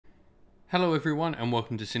Hello everyone and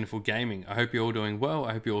welcome to Sinful Gaming. I hope you're all doing well,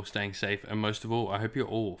 I hope you're all staying safe, and most of all, I hope you're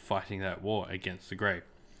all fighting that war against the grey.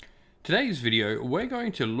 Today's video, we're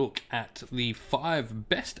going to look at the 5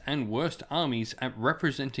 best and worst armies at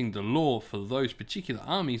representing the lore for those particular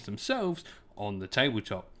armies themselves on the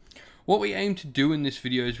tabletop. What we aim to do in this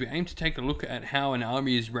video is we aim to take a look at how an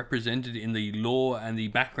army is represented in the lore and the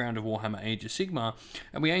background of Warhammer Age of Sigmar,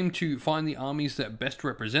 and we aim to find the armies that best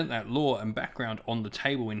represent that lore and background on the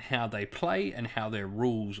table in how they play and how their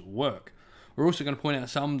rules work. We're also going to point out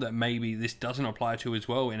some that maybe this doesn't apply to as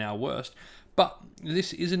well in our worst, but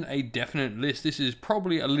this isn't a definite list. This is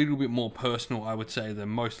probably a little bit more personal, I would say, than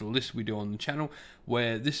most of the lists we do on the channel,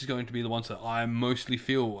 where this is going to be the ones that I mostly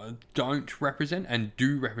feel don't represent and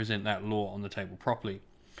do represent that lore on the table properly.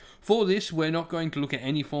 For this, we're not going to look at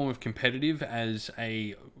any form of competitive as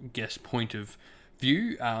a point of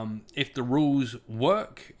view. If the rules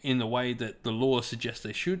work in the way that the lore suggests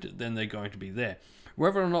they should, then they're going to be there.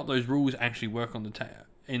 Whether or not those rules actually work on the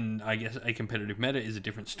in a competitive meta is a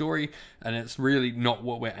different story, and it's really not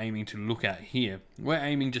what we're aiming to look at here. We're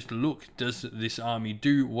aiming just to look, does this army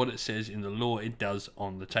do what it says in the lore it does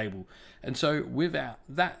on the table? And so with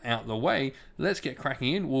that out the way, let's get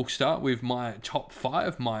cracking in. We'll start with my top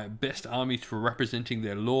 5, my best armies for representing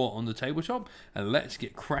their lore on the tabletop, and let's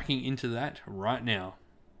get cracking into that right now.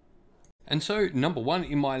 And so number 1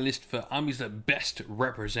 in my list for armies that best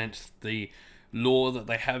represent the lore that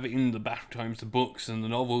they have in the battle tomes, the books and the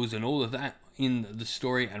novels and all of that in the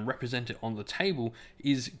story and represent it on the table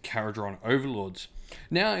is Kharadron Overlords.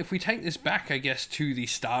 Now, if we take this back, I guess, to the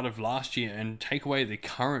start of last year and take away the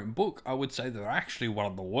current book, I would say they're actually one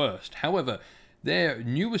of the worst. However, their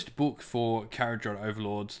newest book for Kharadron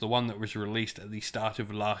Overlords, the one that was released at the start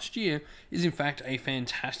of last year, is in fact a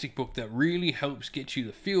fantastic book that really helps get you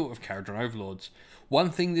the feel of Kharadron Overlords. One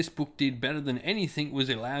thing this book did better than anything was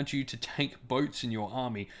it allowed you to take boats in your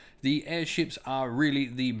army. The airships are really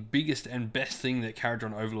the biggest and best thing that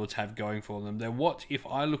Kharadron Overlords have going for them. They're what, if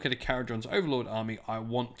I look at a Kharadron's Overlord army, I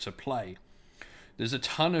want to play. There's a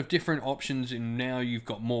ton of different options, and now you've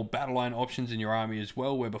got more battle line options in your army as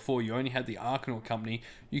well, where before you only had the Arcanaut Company.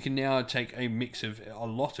 You can now take a mix of a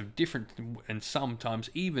lot of different, and sometimes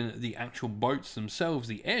even the actual boats themselves,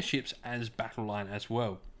 the airships, as battle line as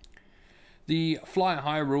well. The Fly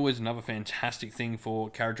High rule is another fantastic thing for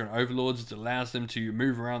Kharadron Overlords. It allows them to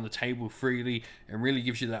move around the table freely and really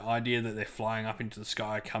gives you that idea that they're flying up into the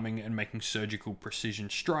sky, coming and making surgical precision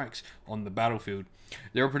strikes on the battlefield.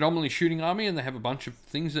 They're a predominantly shooting army, and they have a bunch of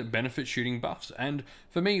things that benefit shooting buffs. And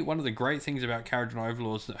for me, one of the great things about Kharadron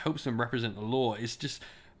Overlords that helps them represent the lore is just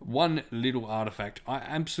one little artifact. I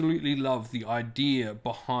absolutely love the idea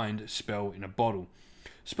behind Spell in a Bottle.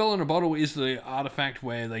 Spell in a Bottle is the artifact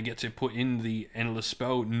where they get to put in the endless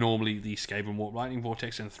spell, normally the Skaven Warp Lightning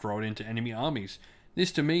Vortex, and throw it into enemy armies.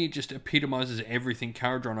 This to me just epitomizes everything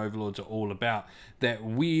Kharadron Overlords are all about. That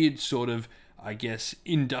weird sort of, I guess,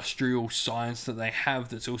 industrial science that they have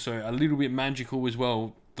that's also a little bit magical as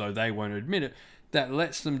well, though they won't admit it, that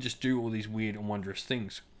lets them just do all these weird and wondrous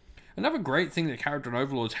things. Another great thing that Kharadron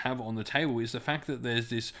Overlords have on the table is the fact that there's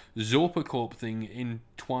this Zorpa Corp thing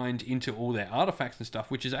entwined into all their artifacts and stuff,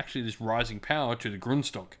 which is actually this rising power to the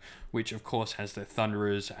Grundstock, which of course has the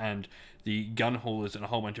Thunderers and the Gun Haulers and a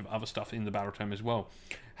whole bunch of other stuff in the battle tome as well.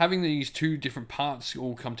 Having these two different parts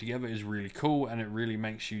all come together is really cool, and it really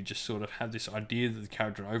makes you just sort of have this idea that the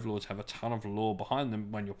Kharadron Overlords have a ton of lore behind them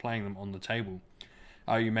when you're playing them on the table.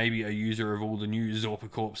 Are you maybe a user of all the new Zorpa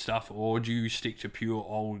Corp stuff, or do you stick to pure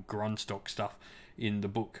old Grundstock stuff in the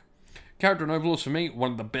book? Kharadron Overlords, for me,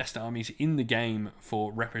 one of the best armies in the game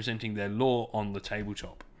for representing their lore on the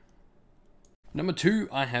tabletop. Number 2,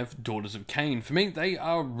 I have Daughters of Cain. For me, they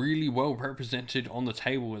are really well represented on the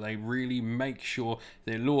table. They really make sure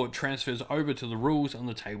their lore transfers over to the rules on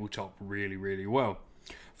the tabletop really, really well.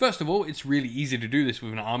 First of all, it's really easy to do this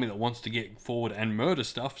with an army that wants to get forward and murder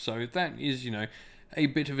stuff, so that is, a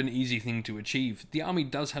bit of an easy thing to achieve. The army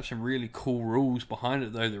does have some really cool rules behind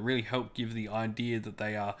it though that really help give the idea that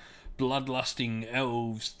they are bloodlusting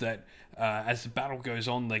elves that as the battle goes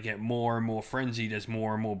on they get more and more frenzied as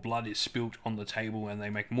more and more blood is spilt on the table, and they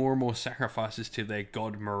make more and more sacrifices to their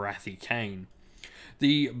god Morathi Cain.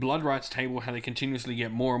 The Blood Rights table, how they continuously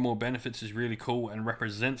get more and more benefits, is really cool and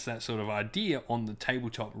represents that sort of idea on the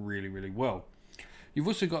tabletop really, really well. You've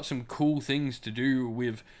also got some cool things to do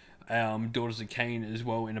with Daughters of Cain as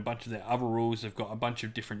well. In a bunch of their other rules, they've got a bunch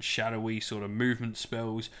of different shadowy sort of movement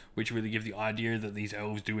spells, which really give the idea that these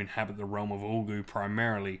elves do inhabit the realm of Ulgu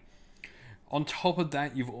primarily. On top of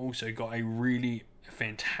that, you've also got a really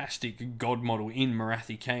fantastic god model in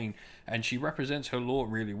Morathi Kane, and she represents her lore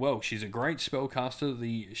really well. She's a great spellcaster,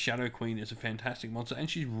 the Shadow Queen is a fantastic monster, and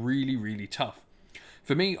she's really, really tough.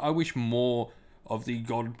 For me, I wish more of the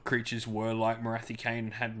god creatures were like Morathi Kane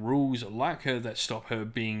and had rules like her that stop her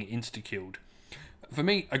being insta-killed. For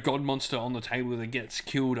me, a god monster on the table that gets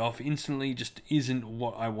killed off instantly just isn't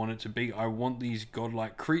what I want it to be. I want these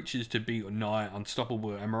godlike creatures to be nigh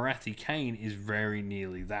unstoppable, and Morathi Kane is very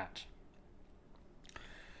nearly that.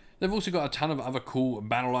 They've also got a ton of other cool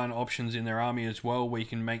battle line options in their army as well, where you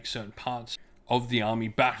can make certain parts of the army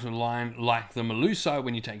battle line, like the Melusai.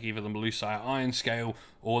 When you take either the Melusai Iron Scale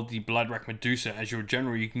or the Bloodwrack Medusa as your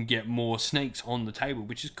general, you can get more snakes on the table,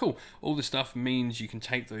 which is cool. All this stuff means you can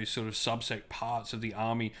take those sort of subset parts of the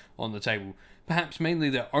army on the table. Perhaps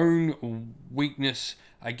mainly their own weakness,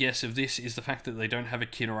 I guess, of this is the fact that they don't have a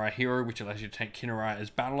Kinnerai hero, which allows you to take Kinnerai as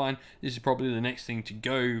battle line. This is probably the next thing to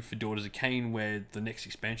go for Daughters of Khaine, where the next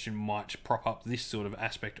expansion might prop up this sort of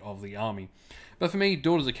aspect of the army. But for me,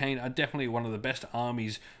 Daughters of Khaine are definitely one of the best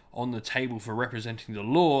armies on the table for representing the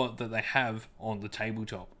lore that they have on the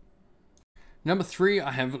tabletop. Number 3,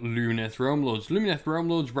 I have Lumineth Realm Lords. Lumineth Realm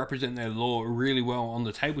Lords represent their lore really well on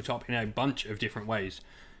the tabletop in a bunch of different ways.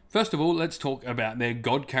 First of all, let's talk about their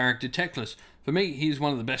god character, Teclis. For me, he's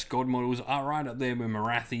one of the best god models, right up there with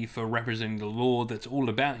Morathi for representing the lore that's all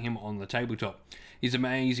about him on the tabletop. He's an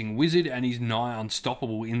amazing wizard, and he's nigh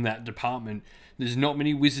unstoppable in that department. There's not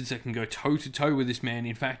many wizards that can go toe-to-toe with this man.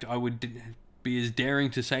 In fact, I would be as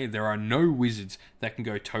daring to say there are no wizards that can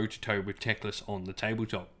go toe-to-toe with Teclis on the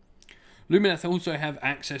tabletop. Lumineth also have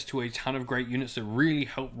access to a ton of great units that really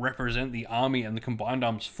help represent the army and the combined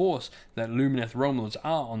arms force that Lumineth Realm Lords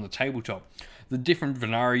are on the tabletop. The different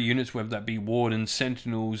Venari units, whether that be Wardens,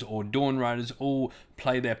 Sentinels, or Dawn Riders, all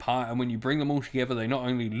play their part, and when you bring them all together, they not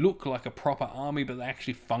only look like a proper army, but they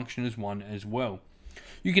actually function as one as well.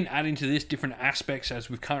 You can add into this different aspects, as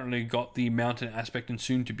we've currently got the mountain aspect and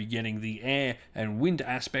soon to be getting the air and wind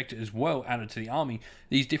aspect as well added to the army.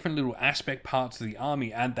 These different little aspect parts of the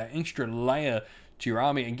army add that extra layer to your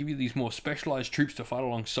army and give you these more specialized troops to fight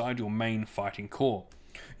alongside your main fighting core.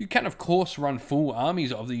 You can of course run full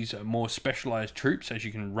armies of these more specialized troops, as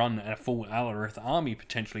you can run a full Alarith army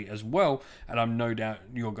potentially as well, and I'm no doubt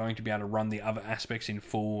you're going to be able to run the other aspects in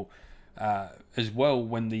full as well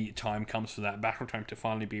when the time comes for that battle tome to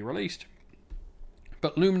finally be released.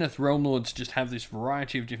 But Lumineth Realm Lords just have this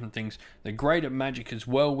variety of different things. They're great at magic as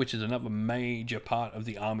well, which is another major part of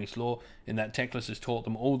the army's lore, in that Teclis has taught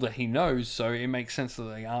them all that he knows, so it makes sense that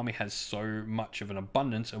the army has so much of an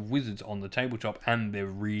abundance of wizards on the tabletop, and they're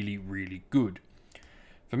really, really good.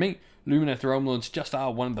 For me, Lumineth Realm Lords just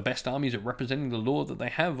are one of the best armies at representing the lore that they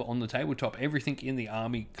have on the tabletop. Everything in the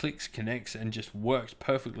army clicks, connects, and just works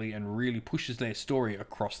perfectly and really pushes their story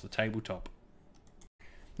across the tabletop.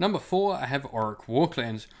 Number 4, I have Auric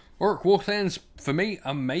Warclans. Auric Warclans, for me,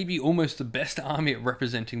 are maybe almost the best army at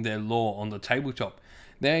representing their lore on the tabletop.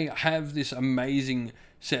 They have this amazing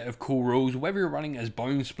set of cool rules. Whether you're running as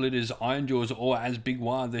Bone Splitters, Ironjaws, or as Big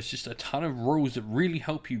War, there's just a ton of rules that really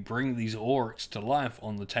help you bring these Aurics to life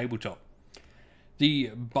on the tabletop.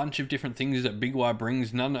 The bunch of different things that Big War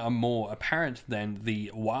brings, none are more apparent than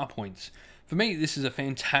the War points. For me, this is a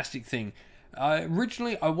fantastic thing.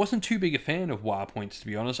 Originally, I wasn't too big a fan of War points, to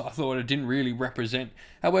be honest. I thought it didn't really represent.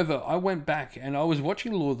 However, I went back and I was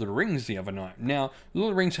watching Lord of the Rings the other night. Now, Lord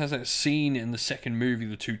of the Rings has that scene in the second movie,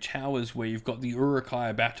 The Two Towers, where you've got the Uruk-hai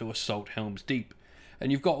about to assault Helm's Deep.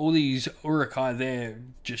 And you've got all these Uruk-hai there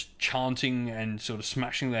just chanting and sort of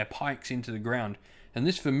smashing their pikes into the ground. And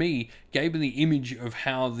this, for me, gave me the image of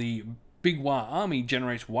how the Big War army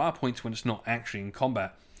generates War points when it's not actually in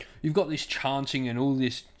combat. You've got this chanting and all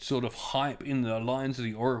this sort of hype in the lines of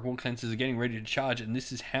the Auric Warclans as are getting ready to charge, and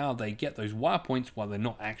this is how they get those War points while they're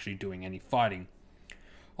not actually doing any fighting.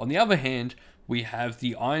 On the other hand, we have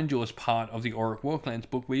the Ironjaws part of the Auric Warclans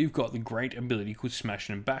book, where you've got the great ability called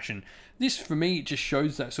Smashing and Bashing. This, for me, just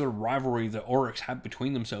shows that sort of rivalry that Aurics have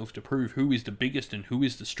between themselves to prove who is the biggest and who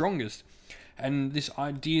is the strongest. And this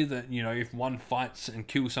idea that, you know, if one fights and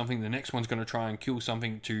kills something, the next one's going to try and kill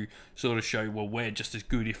something to sort of show, well, we're just as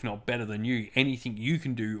good, if not better than you. Anything you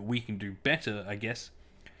can do, we can do better, I guess.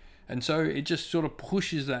 And so it just sort of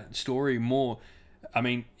pushes that story more. I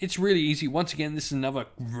mean, it's really easy. Once again, this is another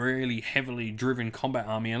really heavily driven combat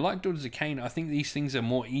army. And like Daughters of Khaine, I think these things are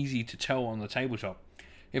more easy to tell on the tabletop.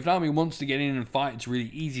 If an army wants to get in and fight, it's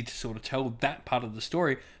really easy to sort of tell that part of the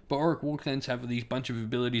story. But Auric Warclans have these bunch of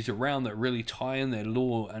abilities around that really tie in their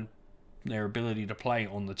lore and their ability to play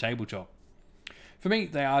on the tabletop. For me,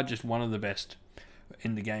 they are just one of the best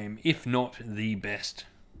in the game, if not the best.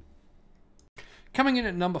 Coming in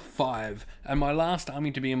at number 5, and my last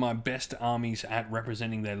army to be in my best armies at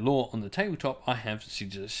representing their lore on the tabletop, I have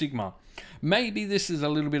Cities of Sigmar. Maybe this is a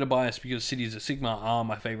little bit of bias because Cities of Sigmar are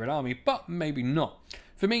my favourite army, but maybe not.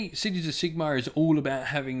 For me, Cities of Sigmar is all about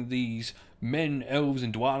having these men, elves,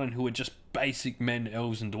 and Dwarden who are just basic men,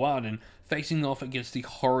 elves, and Dwarden facing off against the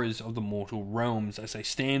horrors of the mortal realms as they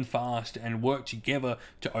stand fast and work together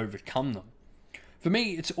to overcome them. For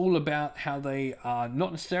me, it's all about how they are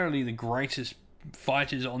not necessarily the greatest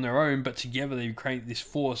fighters on their own, but together they create this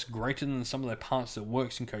force greater than some of their parts that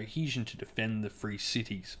works in cohesion to defend the free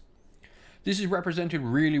cities. This is represented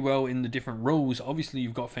really well in the different rules. Obviously,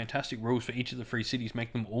 you've got fantastic rules for each of the free cities,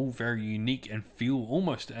 make them all very unique and feel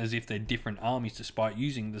almost as if they're different armies despite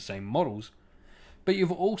using the same models. But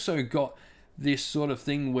you've also got this sort of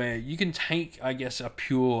thing where you can take, I guess, a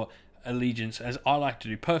pure allegiance, as I like to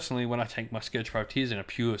do personally when I take my Scourge Privateers in a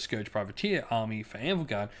pure Scourge Privateer army for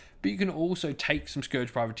Anvilguard, but you can also take some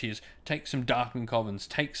Scourge Privateers, take some Darkling Covens,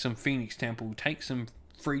 take some Phoenix Temple, take some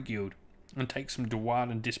Free Guild, and take some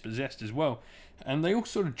Dwarden Dispossessed as well, and they all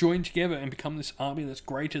sort of join together and become this army that's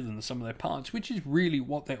greater than the sum of their parts, which is really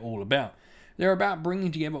what they're all about. They're about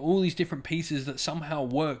bringing together all these different pieces that somehow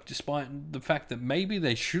work despite the fact that maybe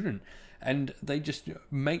they shouldn't, and they just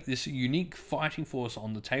make this unique fighting force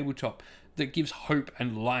on the tabletop that gives hope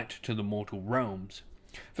and light to the mortal realms.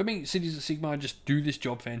 For me, Cities of Sigmar just do this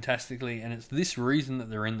job fantastically, and it's this reason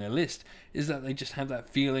that they're in their list, is that they just have that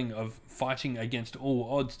feeling of fighting against all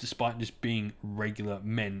odds despite just being regular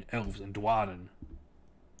men, elves, and Dwarden.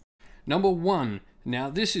 Number 1.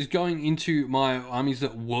 Now, this is going into my armies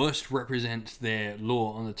that worst represent their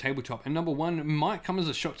lore on the tabletop. And number 1 might come as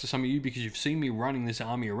a shock to some of you because you've seen me running this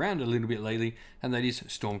army around a little bit lately, and that is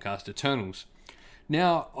Stormcast Eternals.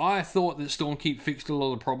 Now, I thought that Stormkeep fixed a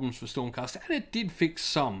lot of problems for Stormcast, and it did fix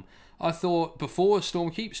some. I thought before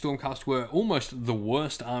Stormkeep, Stormcast were almost the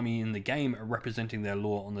worst army in the game at representing their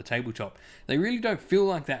lore on the tabletop. They really don't feel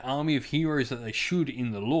like that army of heroes that they should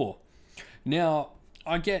in the lore. Now,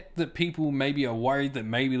 I get that people maybe are worried that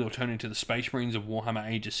maybe they'll turn into the Space Marines of Warhammer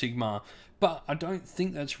Age of Sigmar, but I don't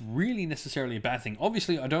think that's really necessarily a bad thing.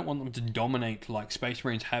 Obviously, I don't want them to dominate like Space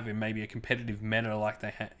Marines have in maybe a competitive meta like they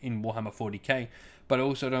have in Warhammer 40k, but I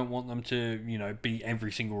also don't want them to, you know, be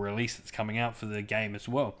every single release that's coming out for the game as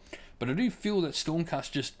well. But I do feel that Stormcast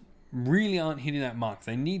just really aren't hitting that mark.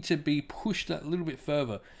 They need to be pushed that little bit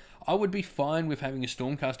further. I would be fine with having a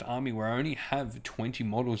Stormcast army where I only have 20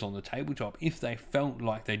 models on the tabletop if they felt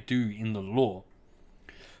like they do in the lore.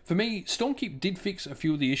 For me, Stormkeep did fix a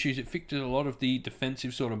few of the issues. It fixed a lot of the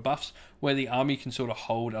defensive sort of buffs where the army can sort of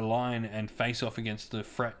hold a line and face off against the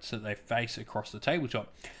threats that they face across the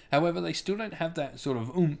tabletop. However, they still don't have that sort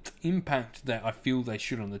of impact that I feel they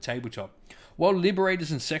should on the tabletop. While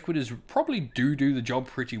Liberators and Sequitors probably do the job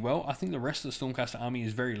pretty well, I think the rest of the Stormcast army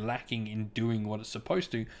is very lacking in doing what it's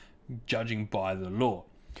supposed to, judging by the lore.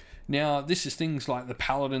 Now, this is things like the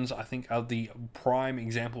Paladins, I think, are the prime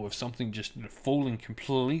example of something just falling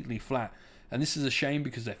completely flat. And this is a shame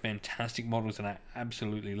because they're fantastic models and I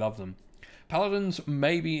absolutely love them. Paladins,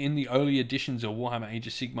 maybe in the early editions of Warhammer Age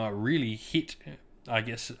of Sigmar, really hit, I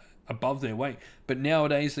guess, above their weight. But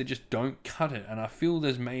nowadays, they just don't cut it. And I feel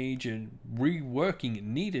there's major reworking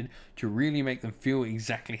needed to really make them feel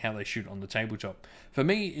exactly how they should on the tabletop. For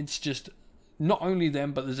me, it's just not only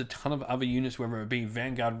them, but there's a ton of other units, whether it be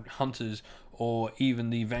Vanguard Hunters or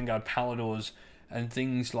even the Vanguard Paladors and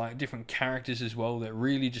things like different characters as well that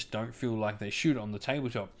really just don't feel like they should on the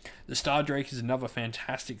tabletop. The Star Drake is another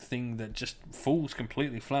fantastic thing that just falls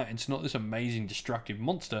completely flat. It's not this amazing destructive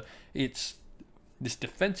monster. It's this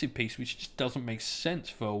defensive piece which just doesn't make sense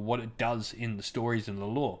for what it does in the stories and the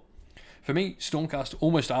lore. For me, Stormcast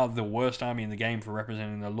almost are the worst army in the game for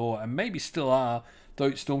representing the lore, and maybe still are,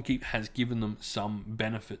 though Stormkeep has given them some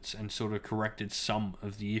benefits and sort of corrected some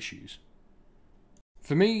of the issues.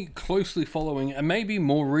 For me, closely following, and maybe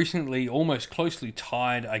more recently, almost closely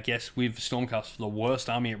tied, I guess, with Stormcast for the worst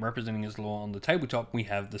army at representing its lore on the tabletop, we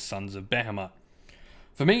have the Sons of Behemoth.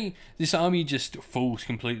 For me, this army just falls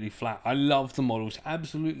completely flat. I love the models,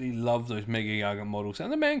 absolutely love those Mega Gargant models,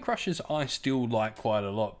 and the Man Crushers I still like quite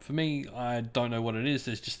a lot. For me, I don't know what it is,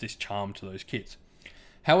 there's just this charm to those kits.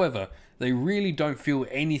 However, they really don't feel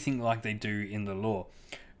anything like they do in the lore.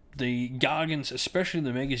 The Gargants, especially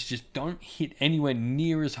the Megas, just don't hit anywhere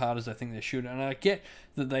near as hard as I think they should, and I get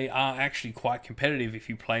that they are actually quite competitive if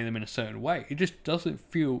you play them in a certain way. It just doesn't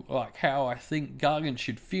feel like how I think Gargants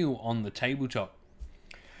should feel on the tabletop.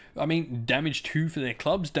 I mean, damage 2 for their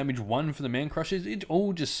clubs, damage 1 for the Man Crushers, it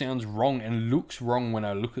all just sounds wrong and looks wrong when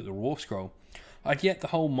I look at the Raw Scroll. I get the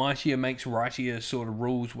whole mightier makes rightier sort of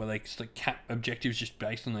rules where they cap objectives just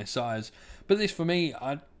based on their size, but this for me,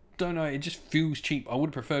 I don't know, it just feels cheap. I would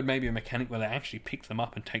have preferred maybe a mechanic where they actually pick them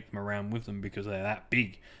up and take them around with them because they're that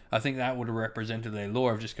big. I think that would have represented their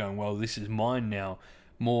lore of just going, well, this is mine now,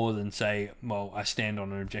 more than say, well, I stand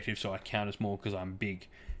on an objective so I count as more because I'm big.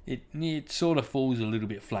 It sort of falls a little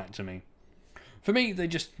bit flat to me. For me,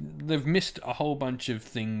 they've missed a whole bunch of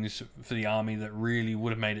things for the army that really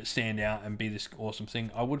would have made it stand out and be this awesome thing.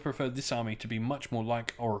 I would prefer this army to be much more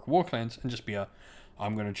like Orc Warclans and just be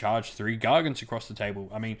I'm going to charge 3 Gargants across the table.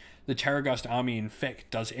 I mean, the Terrorghast army in Feck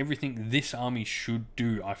does everything this army should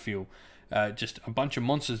do, I feel. Just a bunch of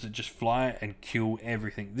monsters that just fly and kill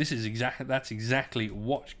everything. That's exactly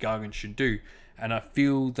what Gargants should do, and I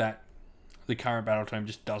feel that the current battle tome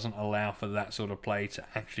just doesn't allow for that sort of play to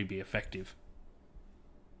actually be effective.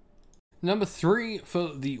 Number 3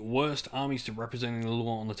 for the worst armies to representing the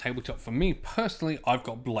lore on the tabletop, for me personally, I've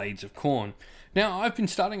got Blades of Khorne. Now, I've been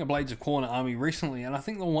starting a Blades of Khorne army recently, and I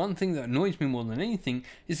think the one thing that annoys me more than anything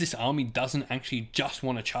is this army doesn't actually just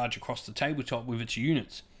want to charge across the tabletop with its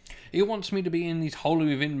units. It wants me to be in these wholly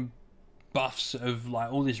within buffs of like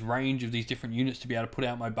all this range of these different units to be able to put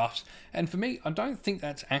out my buffs, and for me, I don't think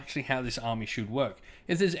that's actually how this army should work.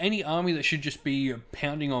 If there's any army that should just be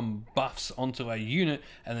pounding on buffs onto a unit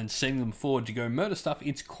and then sending them forward to go murder stuff,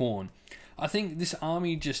 it's Khorne. I think this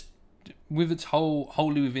army just, with its whole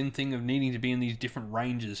wholly within thing of needing to be in these different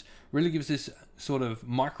ranges, really gives this sort of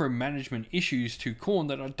micromanagement issues to Khorne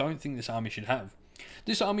that I don't think this army should have.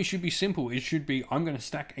 This army should be simple. It should be, I'm going to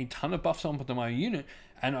stack a ton of buffs onto my unit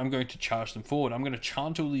and I'm going to charge them forward. I'm going to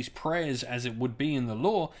chant all these prayers as it would be in the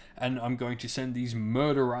lore, and I'm going to send these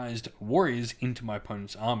murderized warriors into my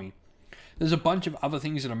opponent's army. There's a bunch of other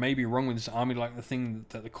things that are maybe wrong with this army, like the thing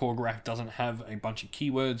that the core graph doesn't have a bunch of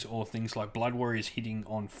keywords, or things like Blood Warriors hitting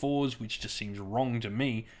on 4s, which just seems wrong to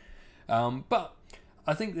me. But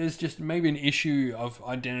I think there's just maybe an issue of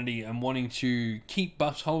identity and wanting to keep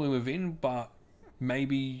buffs wholly within, but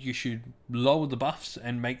maybe you should lower the buffs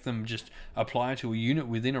and make them just apply to a unit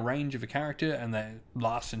within a range of a character and that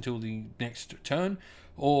lasts until the next turn,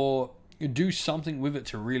 or do something with it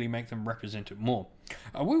to really make them represent it more.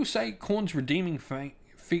 I will say Khorne's redeeming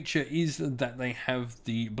feature is that they have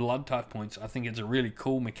the blood type points. I think it's a really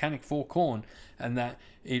cool mechanic for Khorne, and that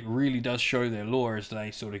it really does show their lore as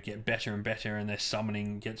they sort of get better and better, and their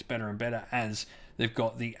summoning gets better and better as they've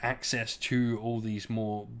got the access to all these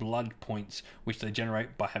more blood points which they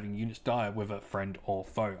generate by having units die, whether friend or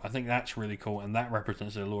foe. I think that's really cool, and that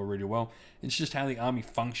represents their lore really well. It's just how the army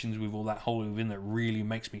functions with all that wholly within that really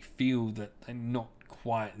makes me feel that they're not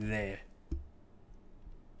quite there.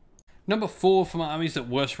 Number 4 for my armies that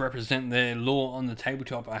worst represent their lore on the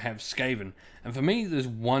tabletop, I have Skaven. And for me, there's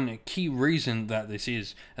one key reason that this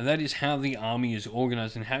is, and that is how the army is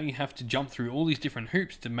organized and how you have to jump through all these different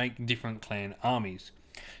hoops to make different clan armies.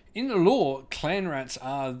 In the lore, clan rats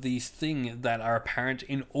are these things that are apparent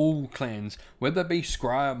in all clans, whether it be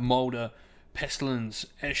Scryer, Moulder, Pestilence,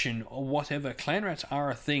 Eshin, or whatever. Clan rats are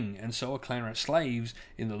a thing, and so are clan rat slaves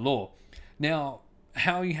in the lore. Now,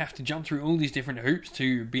 how you have to jump through all these different hoops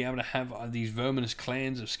to be able to have these verminous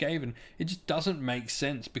clans of Skaven, it just doesn't make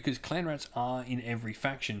sense, because clan rats are in every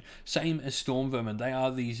faction. Same as storm vermin, they are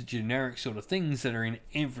these generic sort of things that are in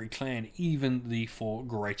every clan, even the 4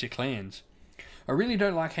 greater clans. I really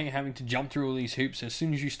don't like how you're having to jump through all these hoops. As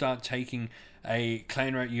soon as you start taking a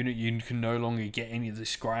clan rat unit, you can no longer get any of the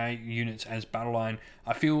Scry units as battle line.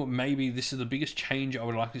 I feel maybe this is the biggest change I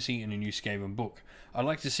would like to see in a new Skaven book. I'd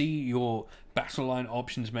like to see your battle line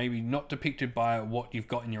options maybe not depicted by what you've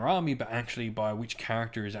got in your army, but actually by which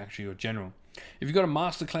character is actually your general. If you've got a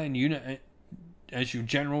master clan unit as your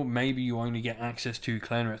general, maybe you only get access to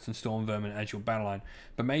clan rats and storm vermin as your battle line.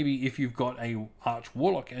 But maybe if you've got a arch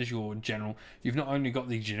warlock as your general, you've not only got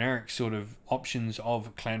the generic sort of options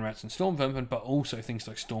of clan rats and storm vermin, but also things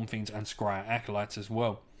like storm fiends and scryer acolytes as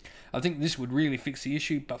well. I think this would really fix the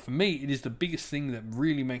issue, but for me, it is the biggest thing that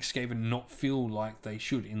really makes Skaven not feel like they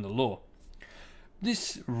should in the lore.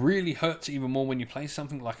 This really hurts even more when you play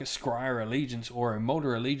something like a Scryer Allegiance or a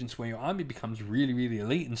Moulder Allegiance, where your army becomes really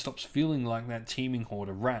elite and stops feeling like that teeming horde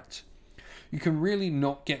of rats. You can really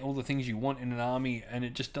not get all the things you want in an army, and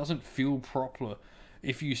it just doesn't feel proper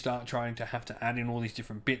if you start trying to have to add in all these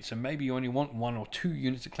different bits, and maybe you only want 1 or 2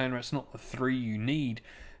 units of clan rats, not the 3 you need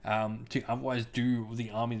to otherwise do the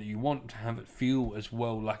army that you want, to have it feel as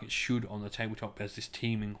well like it should on the tabletop as this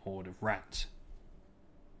teeming horde of rats.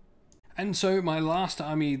 And so my last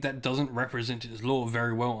army that doesn't represent its lore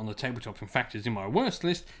very well on the tabletop, in fact is in my worst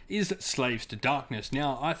list, is Slaves to Darkness.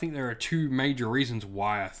 Now, I think there are 2 major reasons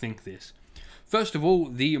why I think this. First of all,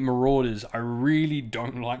 the Marauders. I really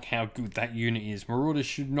don't like how good that unit is. Marauders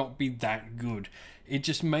should not be that good. It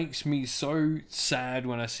just makes me so sad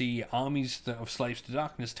when I see armies of Slaves to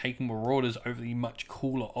Darkness taking Marauders over the much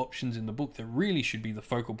cooler options in the book that really should be the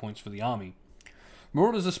focal points for the army.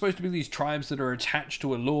 Marauders are supposed to be these tribes that are attached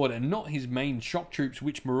to a lord and not his main shock troops,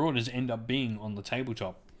 which Marauders end up being on the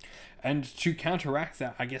tabletop. And to counteract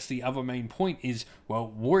that, I guess the other main point is, well,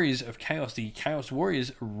 Warriors of Chaos. The Chaos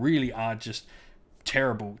Warriors really are just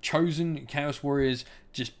terrible. Chosen Chaos Warriors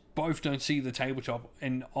just both don't see the tabletop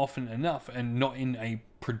and often enough, and not in a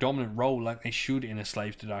predominant role like they should in a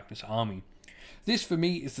Slaves to Darkness army. This for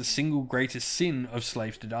me is the single greatest sin of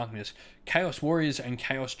Slaves to Darkness. Chaos Warriors and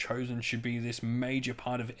Chaos Chosen should be this major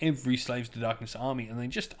part of every Slaves to Darkness army, and they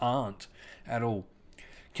just aren't at all.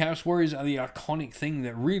 Chaos Warriors are the iconic thing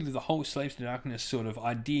that really the whole Slaves to Darkness sort of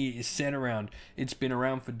idea is set around. It's been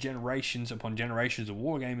around for generations upon generations of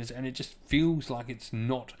wargamers, and it just feels like it's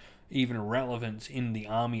not even relevant in the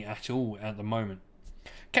army at all at the moment.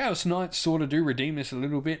 Chaos Knights sort of do redeem this a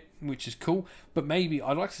little bit, which is cool, but maybe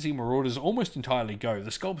I'd like to see Marauders almost entirely go.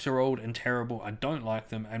 The sculpts are old and terrible, I don't like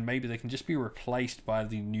them, and maybe they can just be replaced by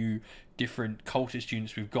the new different cultist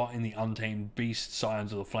units we've got in the Untamed Beast,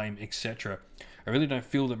 Scions of the Flame, etc. I really don't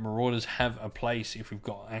feel that Marauders have a place if we've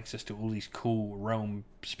got access to all these cool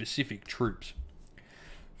realm-specific troops.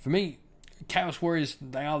 For me, Chaos Warriors,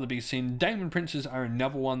 they are the big sin. Daemon Princes are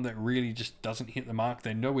another one that really just doesn't hit the mark.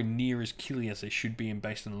 They're nowhere near as killy as they should be and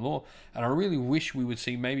based on the lore. And I really wish we would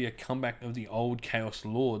see maybe a comeback of the old Chaos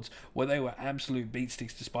Lords, where they were absolute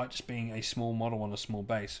beatsticks despite just being a small model on a small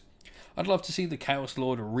base. I'd love to see the Chaos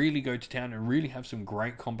Lord really go to town and really have some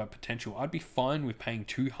great combat potential. I'd be fine with paying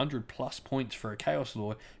 200 plus points for a Chaos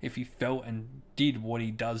Lord if he felt and did what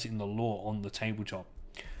he does in the lore on the tabletop.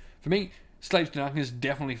 For me, Slaves to Darkness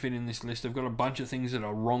definitely fit in this list. They've got a bunch of things that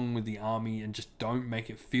are wrong with the army and just don't make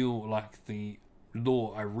it feel like the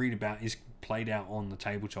lore I read about is played out on the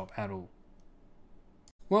tabletop at all.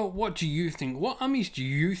 Well, what do you think? What armies do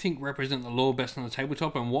you think represent the lore best on the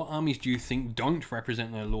tabletop, and what armies do you think don't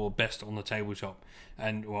represent their lore best on the tabletop?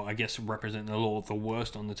 And, well, I guess represent the lore the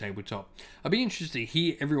worst on the tabletop. I'd be interested to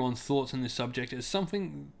hear everyone's thoughts on this subject, as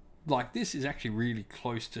something like this is actually really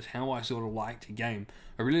close to how I sort of like to game.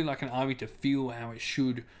 I really like an army to feel how it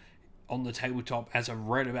should on the tabletop as I've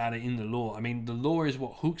read about it in the lore. I mean, the lore is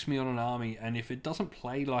what hooks me on an army, and if it doesn't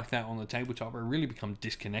play like that on the tabletop, I really become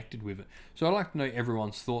disconnected with it. So I'd like to know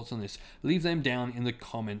everyone's thoughts on this. Leave them down in the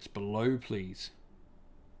comments below, please.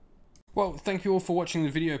 Well, thank you all for watching the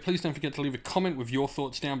video. Please don't forget to leave a comment with your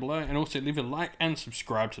thoughts down below, and also leave a like and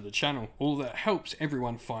subscribe to the channel. All that helps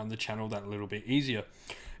everyone find the channel that little bit easier.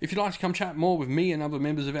 If you'd like to come chat more with me and other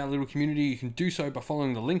members of our little community, you can do so by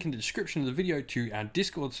following the link in the description of the video to our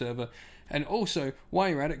Discord server. And also, while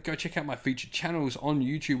you're at it, go check out my featured channels on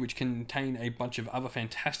YouTube, which contain a bunch of other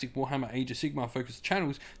fantastic Warhammer Age of Sigmar focused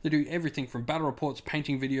channels that do everything from battle reports,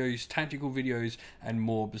 painting videos, tactical videos, and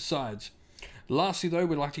more besides. Lastly though,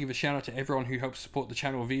 we'd like to give a shout out to everyone who helps support the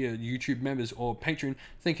channel via YouTube members or Patreon.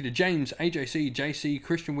 Thank you to James, AJC, JC,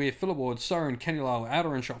 Christian Weir, Philip Ward, Soren, Kenny Lyle,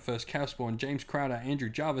 Outer and Shot First, Cowspawn, James Crowder, Andrew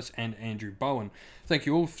Jarvis, and Andrew Bowen. Thank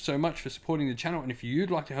you all so much for supporting the channel, and if you'd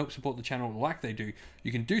like to help support the channel like they do,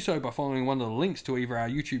 you can do so by following one of the links to either our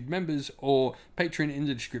YouTube members or Patreon in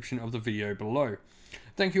the description of the video below.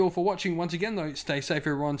 Thank you all for watching. Once again though, stay safe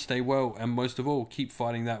everyone, stay well, and most of all, keep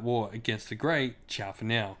fighting that war against the Grey. Ciao for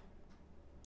now.